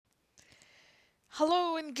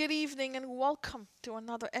Hello and good evening, and welcome to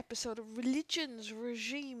another episode of Religions,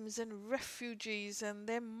 Regimes, and Refugees and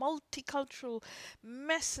their multicultural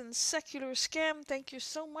mess and secular scam. Thank you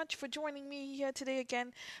so much for joining me here today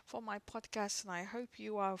again for my podcast, and I hope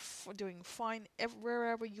you are doing fine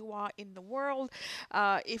wherever you are in the world.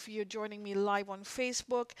 If you're joining me live on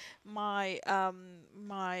Facebook, my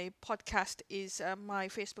podcast is my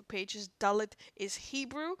Facebook page is Dalit is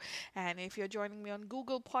Hebrew, and if you're joining me on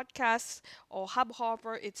Google Podcasts or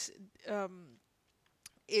Hubhopper.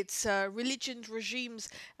 It's religions, regimes,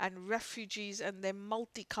 and refugees and their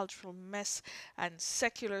multicultural mess and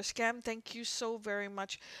secular scam. Thank you so very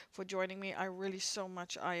much for joining me. I really so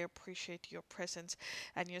much I appreciate your presence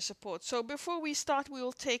and your support. So before we start, we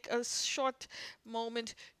will take a short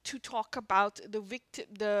moment to talk about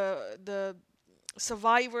the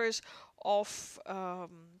survivors of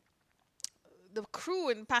the crew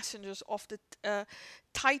and passengers of the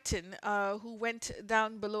Titan who went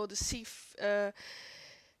down below the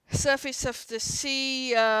surface of the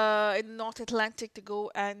sea in the North Atlantic to go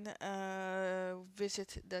and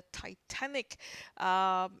visit the Titanic,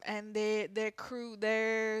 and their crew,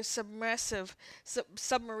 their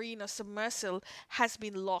submarine or submersible has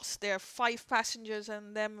been lost. There are five passengers,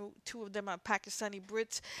 and two of them are Pakistani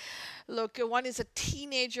Brits. Look, one is a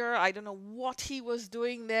teenager. I don't know what he was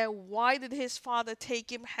doing there. Why did his father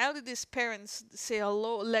take him? How did his parents say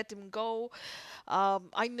hello, let him go?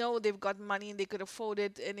 I know they've got money and they could afford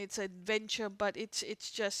it, and it's an adventure, but it's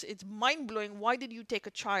mind blowing. Why did you take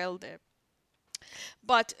a child there?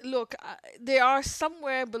 But look, they are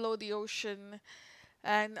somewhere below the ocean,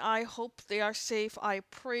 and I hope they are safe. I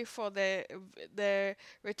pray for their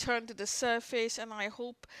return to the surface, and I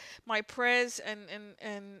hope my prayers and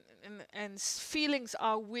feelings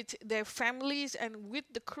are with their families and with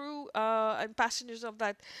the crew and passengers of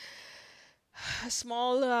that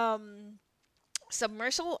small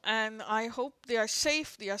submersible, and I hope they are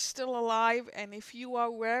safe, they are still alive. And if you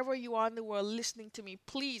are wherever you are in the world listening to me,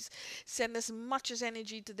 please send as much as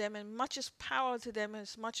energy to them and much as power to them,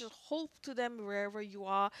 as much as hope to them wherever you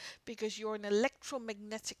are, because you're an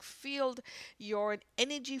electromagnetic field, you're an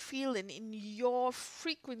energy field, and in your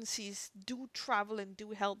frequencies do travel and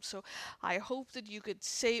do help. So I hope that you could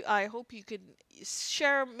say, I hope you could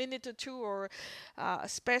share a minute or two, or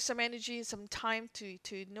spare some energy and some time to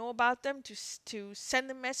know about them, to send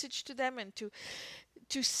a message to them, and to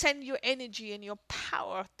send your energy and your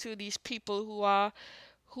power to these people who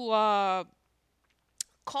are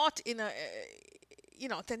caught in a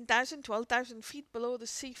 10,000, 12,000 feet below the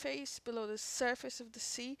sea face, below the surface of the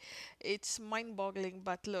sea. It's mind-boggling,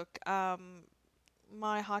 but look,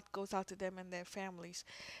 my heart goes out to them and their families,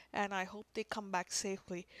 and I hope they come back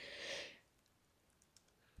safely.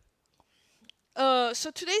 So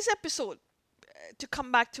today's episode, to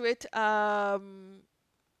come back to it, we're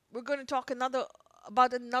going to talk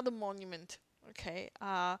about another monument. Okay,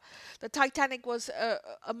 the Titanic was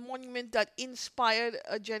a monument that inspired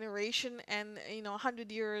a generation, and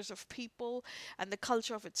 100 years of people and the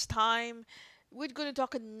culture of its time. We're going to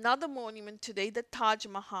talk another monument today, the Taj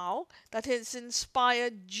Mahal, that has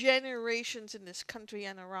inspired generations in this country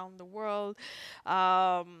and around the world.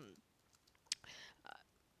 Um,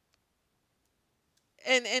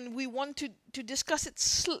 and we want to discuss it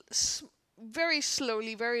very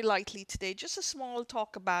slowly, very lightly today. Just a small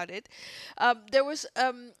talk about it. There was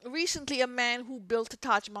recently a man who built a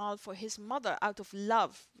Taj Mahal for his mother out of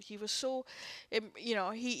love. He was so,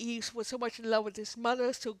 he was so much in love with his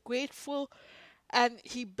mother, so grateful, and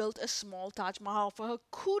he built a small Taj Mahal for her.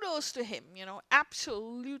 Kudos to him,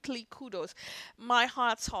 absolutely kudos. My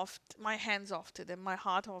heart's off, my hands off to them, my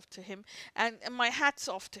heart off to him, and my hat's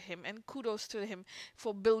off to him, and kudos to him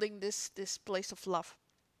for building this place of love.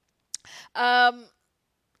 Um,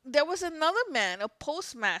 there was another man, a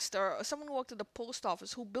postmaster, or someone who worked at the post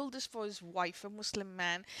office, who built this for his wife, a Muslim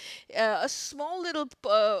man. A small little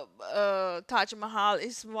Taj Mahal.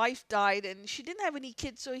 His wife died, and she didn't have any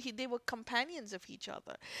kids, so they were companions of each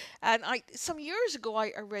other. And some years ago,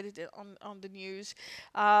 I read it on the news.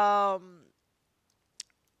 Um,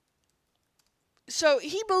 so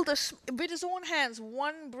he built with his own hands,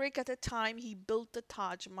 one brick at a time. He built the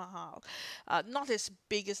Taj Mahal, not as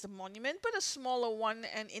big as the monument, but a smaller one,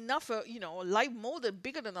 and enough, life more than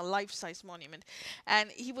bigger than a life-size monument.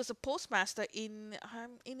 And he was a postmaster in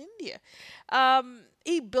India.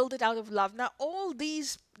 He built it out of love. Now, all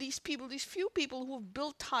these people, these few people who have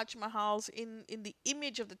built Taj Mahals in the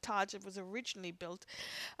image of the Taj that was originally built.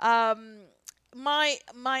 Um,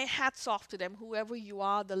 my hats off to them, whoever you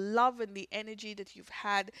are, the love and the energy that you've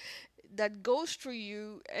had that goes through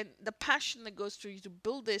you, and the passion that goes through you to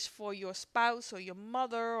build this for your spouse or your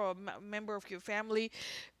mother or member of your family,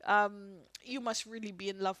 you must really be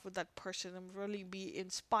in love with that person and really be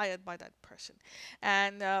inspired by that person.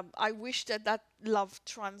 And I wish that that love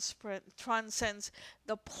transcends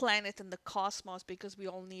the planet and the cosmos, because we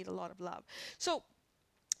all need a lot of love. So,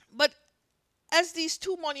 but as these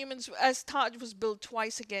two monuments, as Taj was built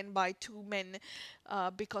twice again by two men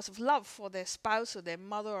because of love for their spouse or their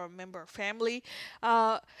mother or a member of family,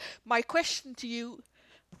 my question to you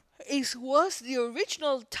is, was the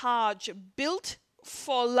original Taj built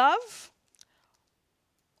for love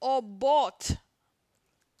or bought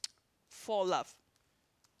for love?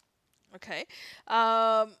 Okay.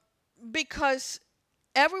 Um, because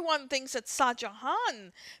everyone thinks that Shah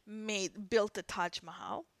Jahan built the Taj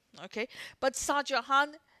Mahal. Okay. But Shah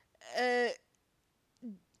Jahan, uh,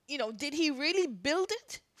 did he really build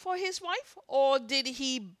it for his wife, or did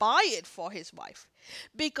he buy it for his wife?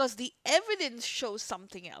 Because the evidence shows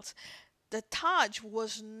something else. The Taj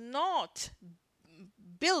was not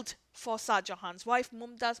built for Shah Jahan's wife,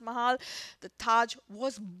 Mumtaz Mahal. The Taj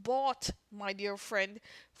was bought, my dear friend,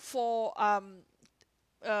 for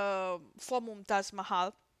Mumtaz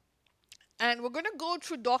Mahal. And we're going to go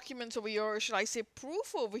through documents over here, or should I say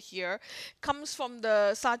proof over here, comes from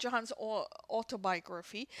the Shah Jahan's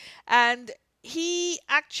autobiography. And he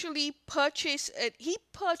actually purchases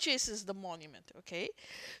the monument. Okay,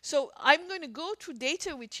 so I'm going to go through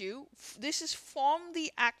data with you. This is from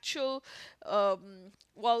the actual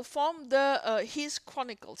from the his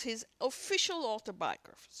chronicles, his official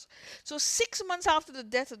autobiographies. So 6 months after the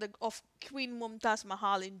death of Queen Mumtaz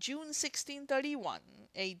Mahal in June 1631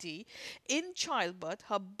 AD, in childbirth,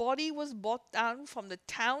 her body was brought down from the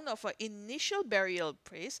town of her initial burial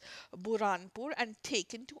place, Burhanpur, and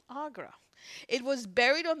taken to Agra. It was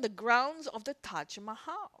buried on the grounds of the Taj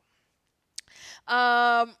Mahal.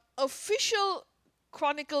 Official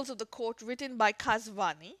chronicles of the court written by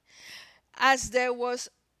Kazvani, as there was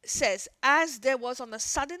says, as there was on the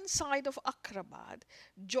southern side of Akrabad,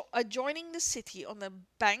 adjoining the city on the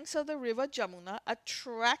banks of the river Jamuna, a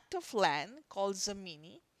tract of land called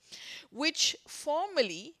Zamini, which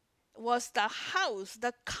formerly was the house,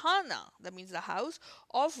 the Khana, that means the house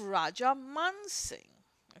of Raja Mansingh.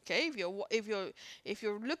 Okay, if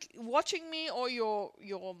you're watching me, or you're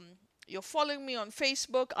following me on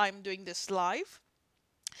Facebook, I'm doing this live.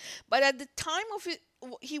 But at the time of it,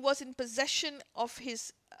 he was in possession of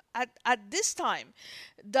his. At this time,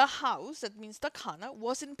 the house, that means the Khana,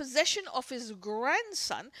 was in possession of his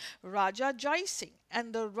grandson, Raja Jai Singh.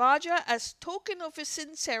 And the Raja, as token of his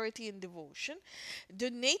sincerity and devotion,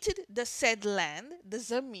 donated the said land, the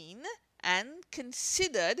Zameen, and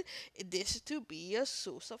considered this to be a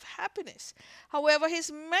source of happiness. However,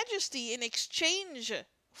 His Majesty, in exchange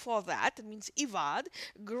for that, it means Ivad,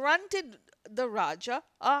 granted the Raja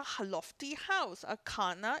a lofty house, a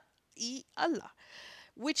Khana-i-Allah,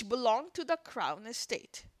 which belonged to the crown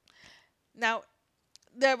estate. Now,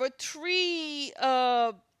 there were three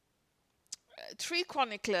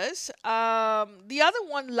chroniclers. The other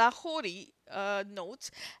one, Lahori,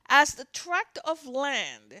 notes, as the tract of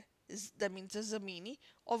land, that means the Zamini,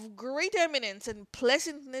 of great eminence and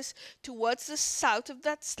pleasantness towards the south of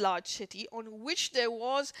that large city, on which there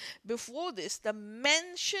was before this the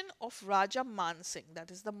mansion of Raja Mansingh, that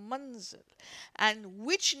is the Manzil, and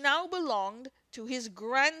which now belonged to his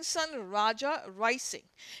grandson Raja Raising.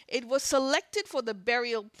 It was selected for the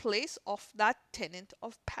burial place of that tenant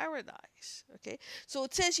of paradise. Okay, so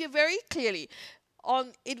it says here very clearly,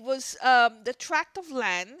 it was the tract of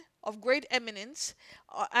land of great eminence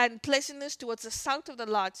and pleasantness towards the south of the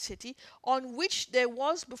large city, on which there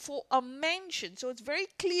was before a mansion. So it's very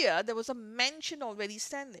clear there was a mansion already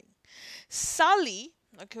standing. Sali,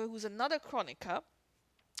 okay, who's another chronicler,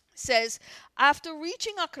 says, after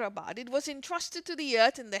reaching Akrabad, it was entrusted to the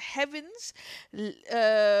earth and the heavens,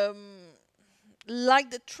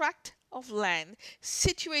 like the tract of land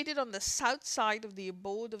situated on the south side of the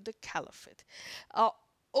abode of the caliphate,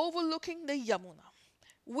 overlooking the Yamuna,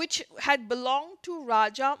 which had belonged to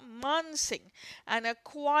Raja Mansingh, and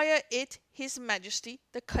acquire it His Majesty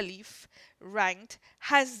the Caliph, ranked,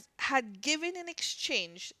 had given in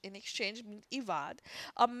exchange Ivad,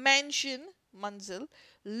 a mansion, Manzil,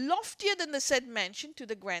 loftier than the said mansion to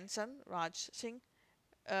the grandson Raja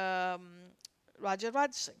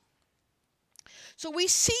Raj Singh. So we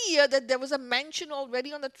see here that there was a mansion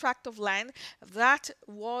already on the tract of land that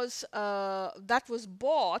was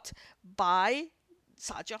bought by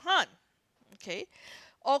Shah Jahan. Okay,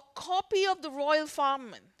 a copy of the royal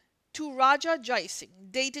farmman to Raja Jai Singh,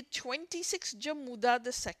 dated 26 Jamuda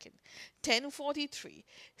II, 1043,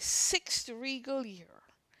 6th regal year.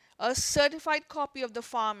 A certified copy of the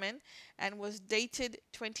Farman and was dated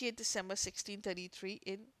 28 December 1633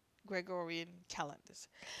 in Gregorian calendars.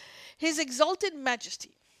 His Exalted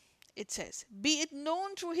Majesty, it says, be it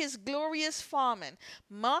known through his glorious Farman,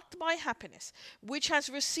 marked by happiness, which has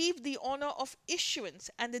received the honor of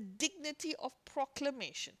issuance and the dignity of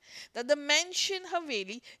proclamation, that the mentioned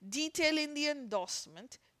Haveli, detailed in the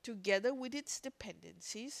endorsement, together with its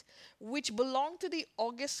dependencies, which belong to the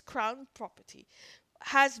august crown property,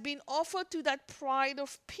 has been offered to that pride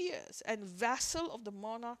of peers and vassal of the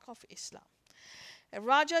monarch of Islam,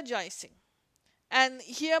 Raja Jai Singh, and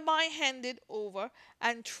hereby handed over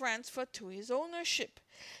and transferred to his ownership,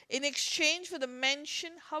 in exchange for the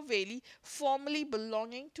mentioned Haveli formerly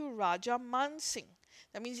belonging to Raja Man Singh.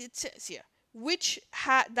 That means it says here, which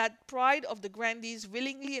had that pride of the grandees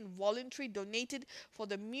willingly and voluntarily donated for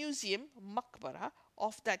the museum, Makbara,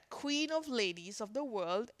 of that queen of ladies of the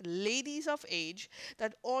world, ladies of age,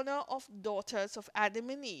 that honor of daughters of Adam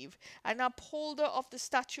and Eve, and upholder of the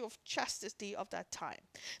statue of chastity of that time,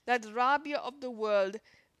 that Rabia of the world,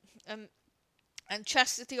 and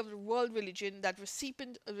chastity of the world religion, that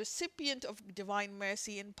recipient of divine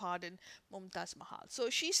mercy and pardon, Mumtaz Mahal. So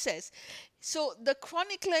she says, so the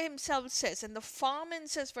chronicler himself says, and the Farman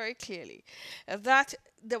says very clearly, that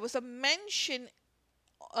there was a mention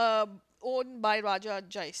uh, owned by Raja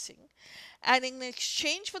Jai Singh, and in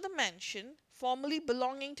exchange for the mansion formerly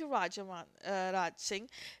belonging to Raj Singh,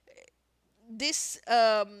 this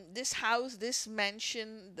house, this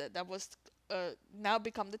mansion that was now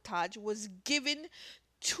become the Taj, was given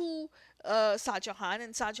to Shah Jahan,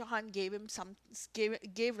 and Shah Jahan gave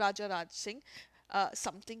Raja Raj Singh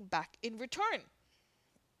something back in return.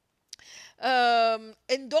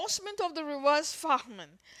 Endorsement of the reverse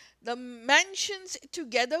Farman. The mansions,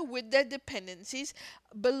 together with their dependencies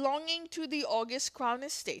belonging to the august crown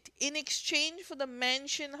estate, in exchange for the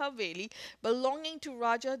mansion Haveli belonging to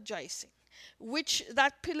Raja Jai Singh, which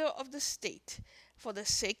that pillar of the state, for the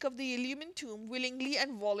sake of the illumined tomb, willingly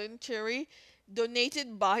and voluntarily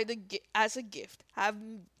donated by as a gift, have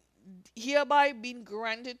hereby been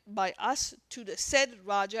granted by us to the said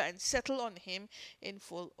Raja and settle on him in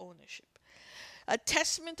full ownership. A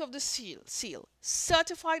testament of the seal,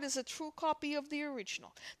 certified as a true copy of the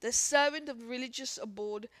original, the servant of the religious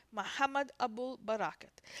abode, Muhammad Abul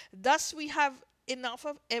Barakat. Thus we have enough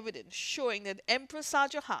of evidence showing that Emperor Shah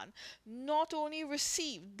Jahan not only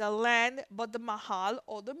received the land but the Mahal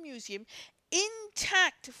or the museum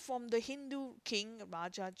intact from the Hindu king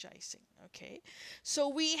Raja Jai Singh. Okay, so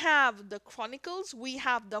we have the chronicles, we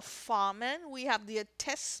have the Farman, we have the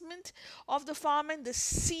attestment of the Farman, the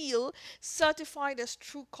seal certified as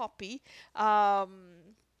true copy, the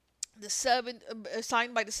servant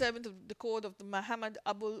signed by the servant of the court of the Muhammad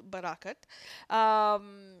Abul Barakat,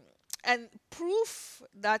 and proof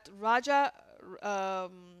that Raja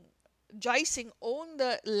Jai Singh owned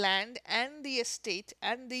the land and the estate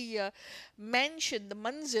and the mansion, the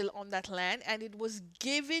manzil on that land, and it was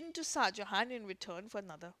given to Shah Jahan in return for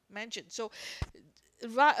another mansion.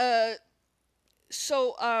 Ra- uh,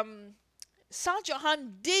 so Shah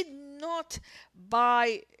Jahan did not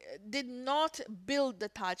build the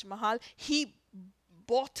Taj Mahal. He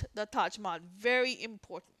bought the Taj Mahal. Very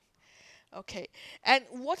important. Okay, and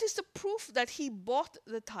what is the proof that he bought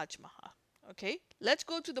the Taj Mahal? Okay, let's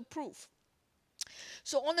go to the proof.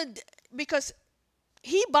 So because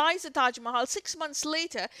he buys the Taj Mahal, 6 months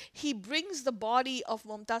later he brings the body of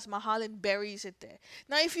Mumtaz Mahal and buries it there.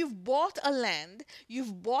 Now, if you've bought a land,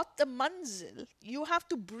 you've bought the manzil, you have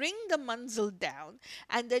to bring the manzil down,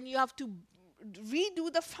 and then you have to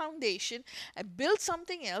redo the foundation and build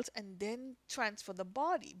something else, and then transfer the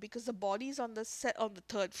body, because the body is on the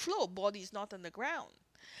third floor. Body is not on the ground.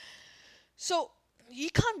 So you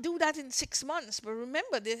can't do that in 6 months. But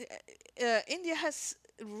remember, India has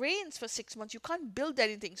rains for 6 months. You can't build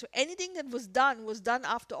anything. So anything that was done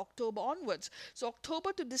after October onwards. So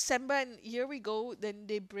October to December, and here we go. Then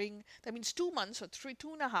they bring, that means 2 months or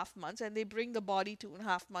 2.5 months, and they bring the body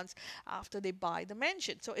 2.5 months after they buy the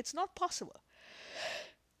mansion. So it's not possible.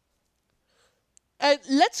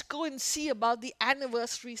 Let's go and see about the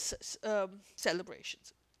anniversary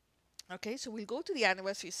celebrations. Okay, so we'll go to the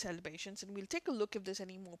anniversary celebrations and we'll take a look if there's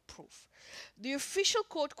any more proof. The official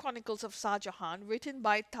court chronicles of Shah Jahan, written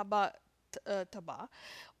by Taba.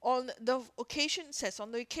 On the occasion, says,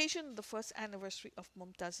 on the occasion of the first anniversary of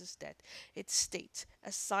Mumtaz's death, it states,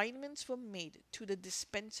 assignments were made to the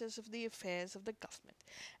dispensers of the affairs of the government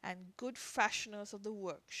and good fashioners of the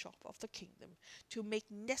workshop of the kingdom to make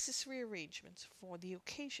necessary arrangements for the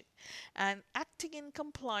occasion. And acting in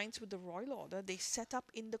compliance with the royal order, they set up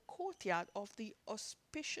in the courtyard of the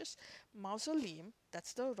auspicious mausoleum,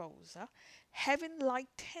 that's the Rosa, heaven-like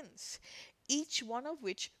tents, each one of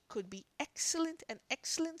which could be an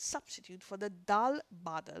excellent substitute for the dal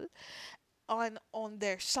badal. On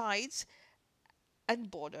their sides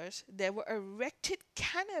and borders there were erected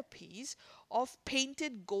canopies of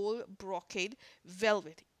painted gold brocade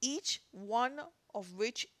velvet, each one of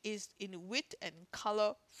which is in width and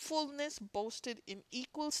color fullness boasted in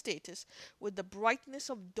equal status with the brightness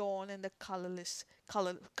of dawn and the colorfulness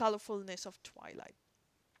of twilight.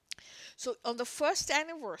 So on the first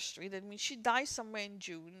anniversary, that means she died somewhere in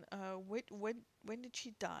June. When did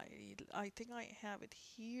she die? I think I have it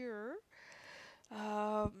here.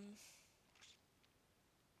 Um,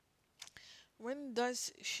 when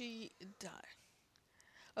does she die?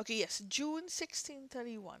 Okay, yes, June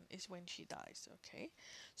 1631 is when she dies. Okay,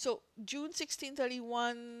 so June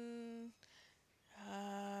 1631,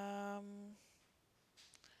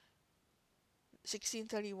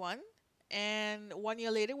 1631, and 1 year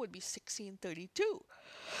later would be 1632.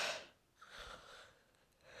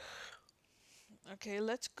 Okay,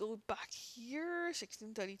 let's go back here,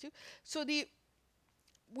 1632. So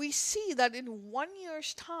we see that in 1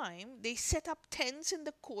 year's time, they set up tents in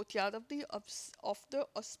the courtyard of the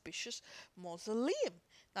auspicious mausoleum.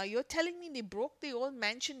 Now you're telling me they broke the old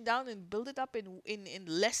mansion down and built it up in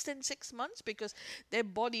less than 6 months, because their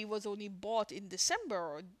body was only bought in December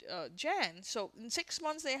or Jan. So in 6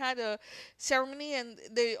 months they had a ceremony and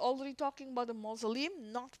they're already talking about a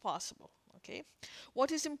mausoleum? Not possible. Okay,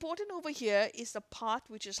 what is important over here is the part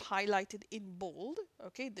which is highlighted in bold.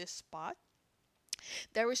 Okay, this part.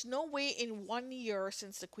 There is no way in 1 year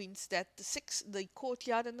since the Queen's death the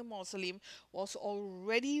courtyard and the mausoleum was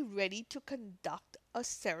already ready to conduct a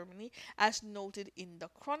ceremony as noted in the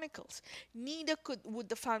chronicles. Neither would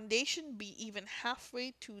the foundation be even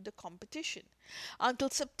halfway to the competition.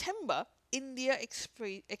 Until September, India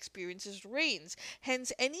experiences rains.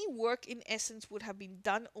 Hence, any work in essence would have been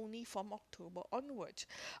done only from October onwards.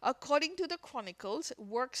 According to the chronicles,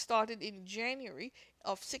 work started in January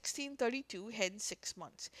of 1632, hence 6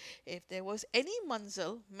 months. If there was any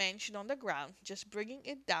manzil mentioned on the ground, just bringing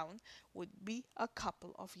it down would be a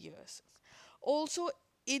couple of years. Also,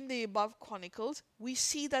 in the above chronicles, we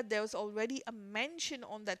see that there was already a mention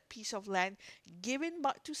on that piece of land given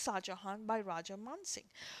to Shah Jahan by Raja Mansingh.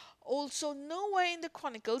 Also, nowhere in the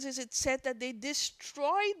chronicles is it said that they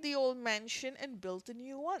destroyed the old mansion and built a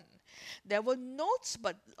new one. There were notes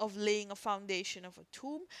of laying a foundation of a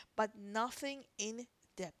tomb, but nothing in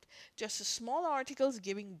depth. Just small articles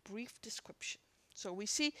giving brief description. So we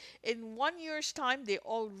see in 1 year's time they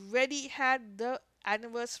already had the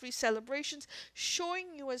anniversary celebrations,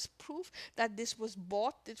 showing you as proof that this was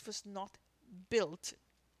bought, it was not built.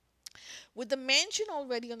 With the mansion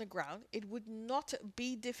already on the ground, it would not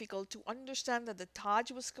be difficult to understand that the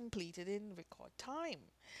Taj was completed in record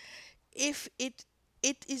time. If it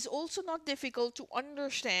is also not difficult to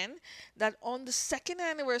understand that on the second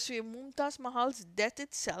anniversary of Mumtaz Mahal's death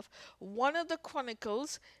itself, one of the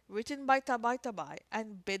chronicles written by Tabai Tabai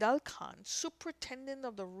and Bedal Khan, superintendent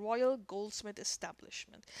of the royal goldsmith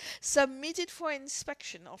establishment, submitted for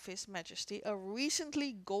inspection of His Majesty a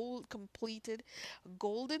recently completed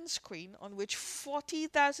golden screen on which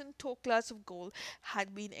 40,000 toklas of gold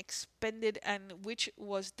had been expended and which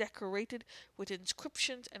was decorated with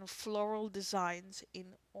inscriptions and floral designs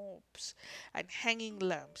in orbs and hanging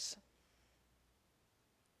lamps.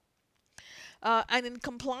 And in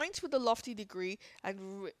compliance with the lofty degree,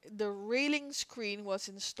 the railing screen was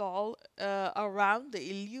installed around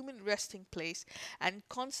the illumined resting place, and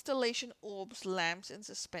constellation orbs, lamps, and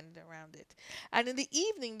suspended around it. And in the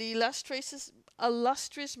evening, the illustrious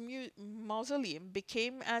mausoleum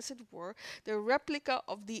became, as it were, the replica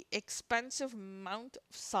of the expansive Mount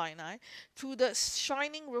of Sinai, through the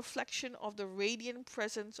shining reflection of the radiant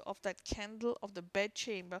presence of that candle of the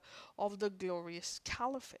bedchamber of the glorious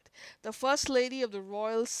Caliphate. The first lady of the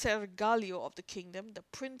royal Sergalio of the kingdom, the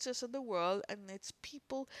princess of the world and its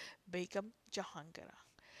people, Begum Jahangara.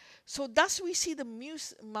 So thus we see the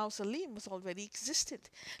mausoleum was already existed.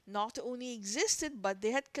 Not only existed, but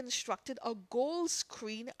they had constructed a gold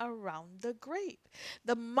screen around the grave.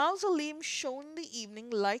 The mausoleum shone in the evening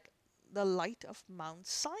like the light of Mount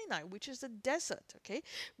Sinai, which is the desert, okay,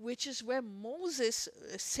 which is where Moses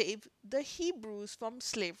saved the Hebrews from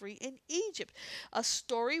slavery in Egypt. A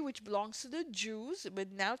story which belongs to the Jews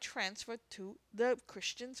but now transferred to the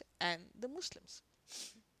Christians and the Muslims.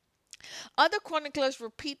 Other chroniclers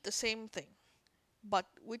repeat the same thing, but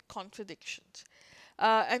with contradictions.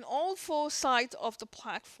 And all four sides of the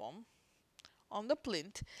platform on the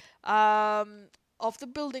plinth of the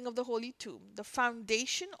building of the Holy Tomb, the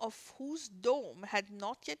foundation of whose dome had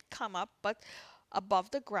not yet come up but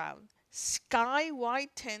above the ground.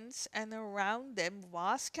 Sky-wide tents and around them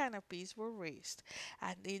vast canopies were raised,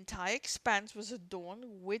 and the entire expanse was adorned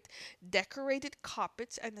with decorated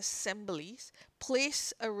carpets and assemblies,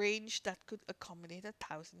 place arranged that could accommodate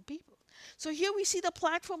 1,000 people. So here we see the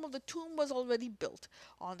platform of the tomb was already built,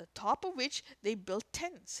 on the top of which they built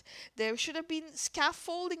tents. There should have been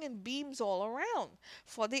scaffolding and beams all around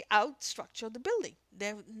for the out structure of the building.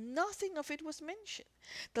 Nothing of it was mentioned.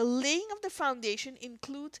 The laying of the foundation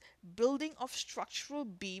includes building of structural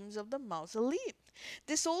beams of the mausoleum.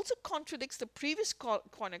 This also contradicts the previous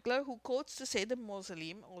chronicler who quotes to say the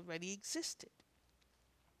mausoleum already existed.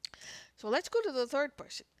 So let's go to the third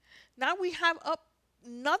person. Now we have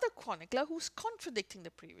another chronicler who's contradicting the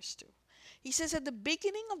previous two. He says at the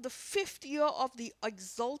beginning of the 5th year of the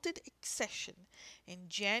exalted accession in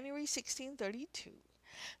January 1632,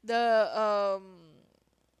 the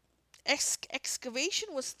excavation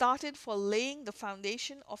was started for laying the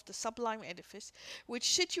foundation of the sublime edifice,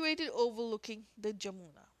 which situated overlooking the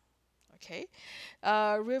Jamuna, okay,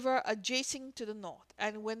 river adjacent to the north.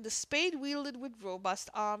 And when the spade, wielded with robust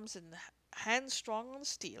arms and hands strong on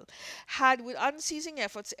steel, had with unceasing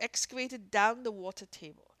efforts excavated down the water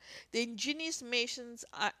table, the ingenious masons,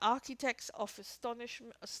 architects of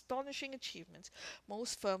astonishing achievements,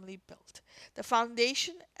 most firmly built the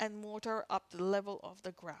foundation and mortar up to the level of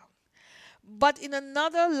the ground. But in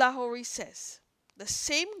another, Lahori says, the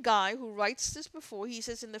same guy who writes this before, he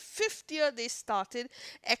says in the 5th year they started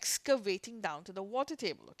excavating down to the water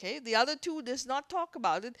table. Okay, the other two does not talk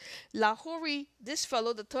about it. Lahori, this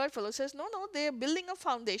fellow, the third fellow, says no, they are building a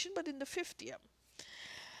foundation, but in the 5th year.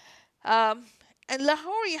 And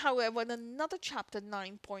Lahori, however, in another chapter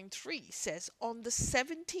 9.3 says on the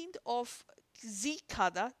 17th of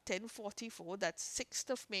Zikada 1044, that's 6th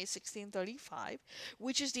of May 1635,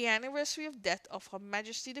 which is the anniversary of death of Her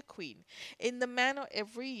Majesty the Queen, in the manner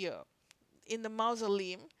every year, in the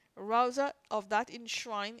mausoleum, Rauza of that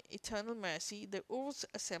enshrined eternal mercy, the Urs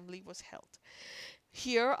assembly was held.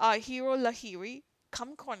 Here our hero Lahiri,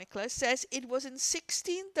 come chronicler, says it was in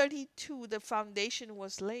 1632 the foundation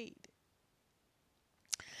was laid.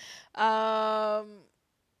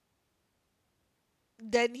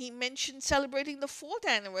 Then he mentioned celebrating the 4th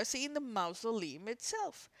anniversary in the mausoleum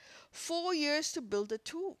itself. 4 years to build a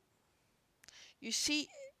tomb. You see,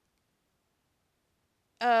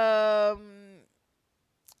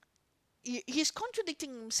 he's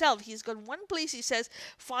contradicting himself. He's got one place he says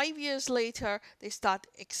 5 years later they start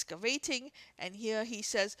excavating, and here he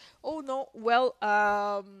says, oh no, well,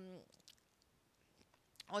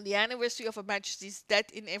 on the anniversary of Her Majesty's death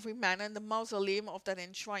in every manner in the mausoleum of that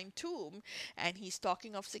enshrined tomb, and he's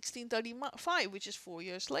talking of 1635, which is 4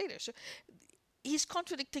 years later. So he's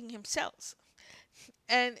contradicting himself.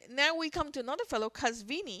 And now we come to another fellow,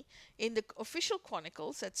 Kazvini, in the official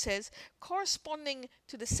chronicles that says, corresponding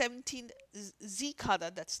to the 17th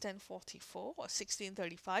Zikada, that's 1044 or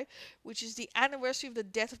 1635, which is the anniversary of the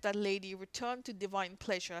death of that lady, returned to divine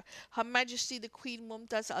pleasure, Her Majesty the Queen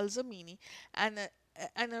Mumtaz al-Zamini, and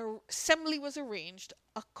an assembly was arranged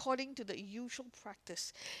according to the usual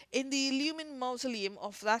practice in the illumined mausoleum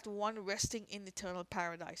of that one resting in eternal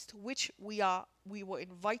paradise, to which we were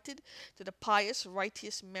invited, to the pious,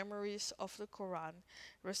 righteous memories of the Quran,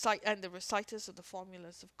 and the reciters of the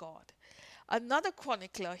formulas of God. Another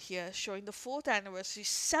chronicler here showing the 4th anniversary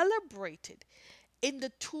celebrated in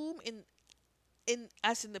the tomb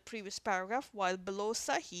as in the previous paragraph, while below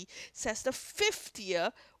Sahi says the 5th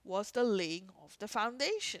year was the laying of the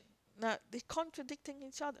foundation. Now they're contradicting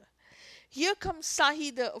each other. Here comes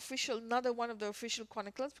Sahi, another one of the official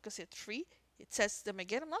chroniclers, because there are 3. It says them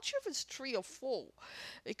again. I'm not sure if it's 3 or 4,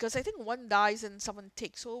 because I think one dies and someone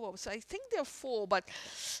takes over. So I think there are 4, but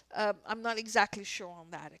I'm not exactly sure on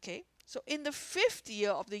that. Okay. So in the 5th year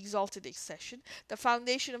of the exalted accession, the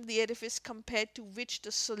foundation of the edifice, compared to which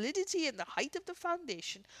the solidity and the height of the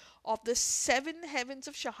foundation of the 7 heavens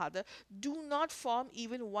of Shahada do not form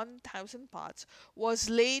even 1,000 parts, was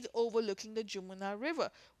laid overlooking the Jumuna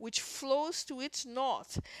river, which flows to its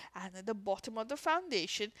north, and at the bottom of the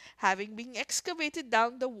foundation, having been excavated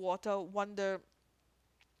down the water,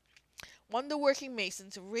 Wonder-working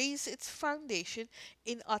masons raised its foundation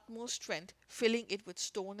in utmost strength, filling it with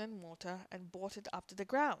stone and mortar, and brought it up to the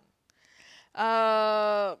ground.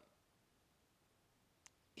 Uh,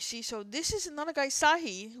 see, so this is another guy,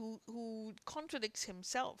 Sahi, who contradicts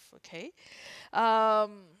himself. Okay,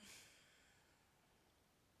 um,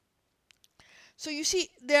 so you see,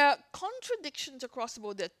 there are contradictions across the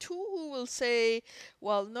board. There are two who will say,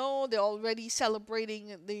 well, no, they're already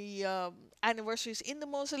celebrating the anniversaries in the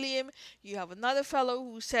mausoleum. You have another fellow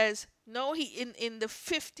who says, no, he in the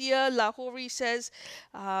fifth year, Lahori says,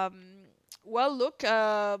 um, well, look,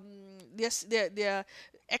 yes, they're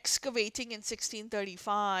excavating in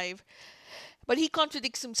 1635. But he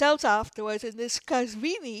contradicts himself afterwards, and this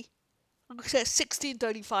Kazvini says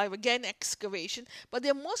 1635 again excavation, but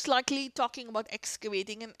they're most likely talking about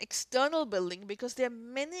excavating an external building because there are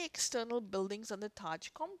many external buildings on the Taj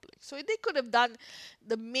complex. So they could have done,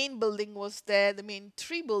 the main building was there, the main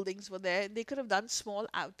three buildings were there, and they could have done small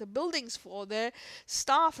outer buildings for their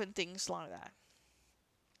staff and things like that.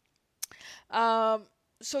 um,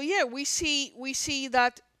 so yeah, we see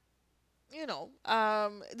that,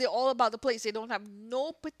 they're all about the place. They don't have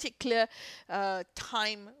no particular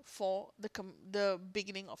time for the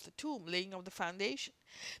beginning of the tomb, laying of the foundation.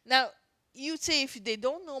 Now, you'd say if they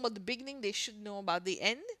don't know about the beginning, they should know about the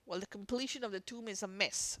end. Well, the completion of the tomb is a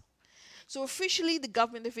mess. So officially, the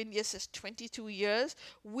government of India says 22 years,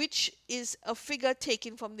 which is a figure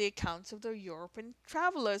taken from the accounts of the European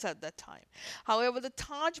travelers at that time. However, the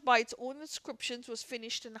Taj, by its own inscriptions, was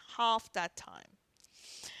finished in half that time.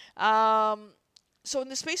 Um, so in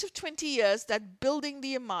the space of 20 years, that building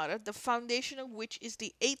the Imarat, the foundation of which is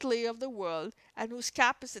the eighth layer of the world, and whose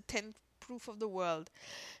cap is the 10th proof of the world,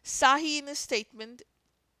 Sahi in a statement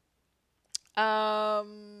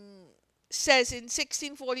um, says in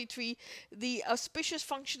 1643, the auspicious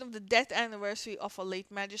function of the death anniversary of her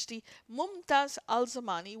late Majesty Mumtaz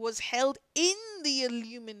al-Zamani was held in the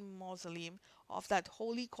illumined mausoleum of that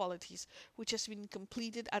holy qualities, which has been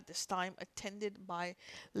completed at this time, attended by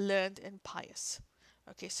learned and pious.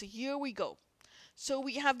 Okay, so here we go. So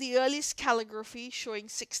we have the earliest calligraphy showing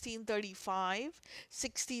 1635,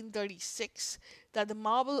 1636, that the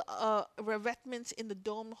marble revetments in the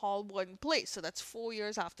dome hall were in place. So that's 4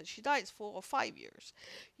 years after she dies, 4 or 5 years.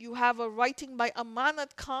 You have a writing by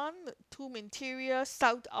Amanat Khan, tomb interior,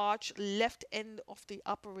 south arch, left end of the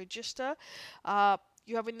upper register.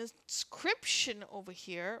 You have an inscription over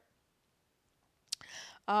here.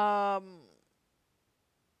 Um,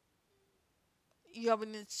 you have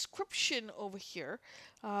an inscription over here.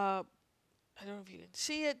 I don't know if you can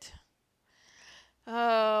see it.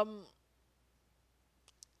 Um,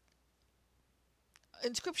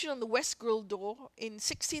 inscription on the west grille door in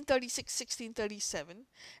 1636, 1637.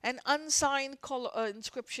 An unsigned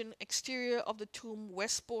inscription exterior of the tomb,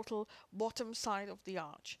 west portal, bottom side of the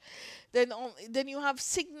arch. Then you have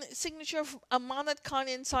signature of Amanat Khan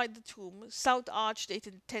inside the tomb, south arch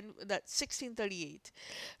dated 1638.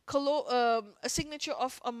 A signature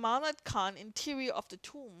of Amanat Khan, interior of the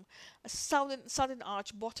tomb, a southern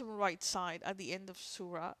arch, bottom right side at the end of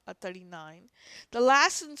Surah at 39. The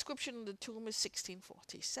last inscription on the tomb is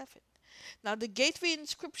 1647. Now, the gateway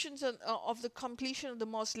inscriptions of the completion of the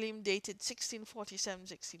mausoleum dated 1647,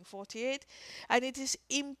 1648, and it is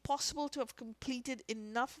impossible to have completed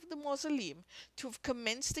enough of the mausoleum to have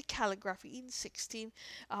commenced the calligraphy in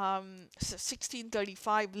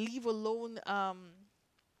 1635, leave alone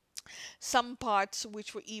some parts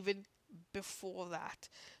which were even before that.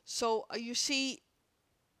 So you see,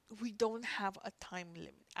 we don't have a time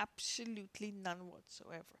limit, absolutely none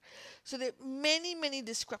whatsoever. So there are many, many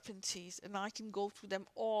discrepancies, and I can go through them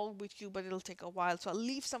all with you, but it'll take a while. So I'll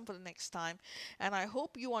leave some for the next time. And I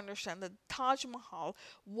hope you understand that Taj Mahal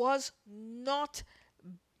was not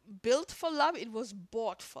built for love, it was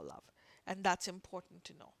bought for love. And that's important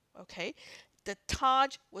to know. Okay? The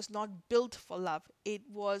Taj was not built for love, it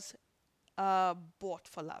was bought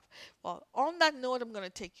for love. Well, on that note, I'm going to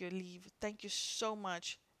take your leave. Thank you so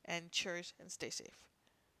much, and cheers, and stay safe.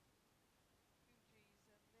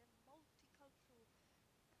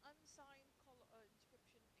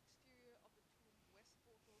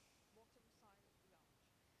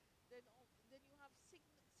 Then you have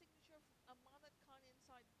signature of Amanat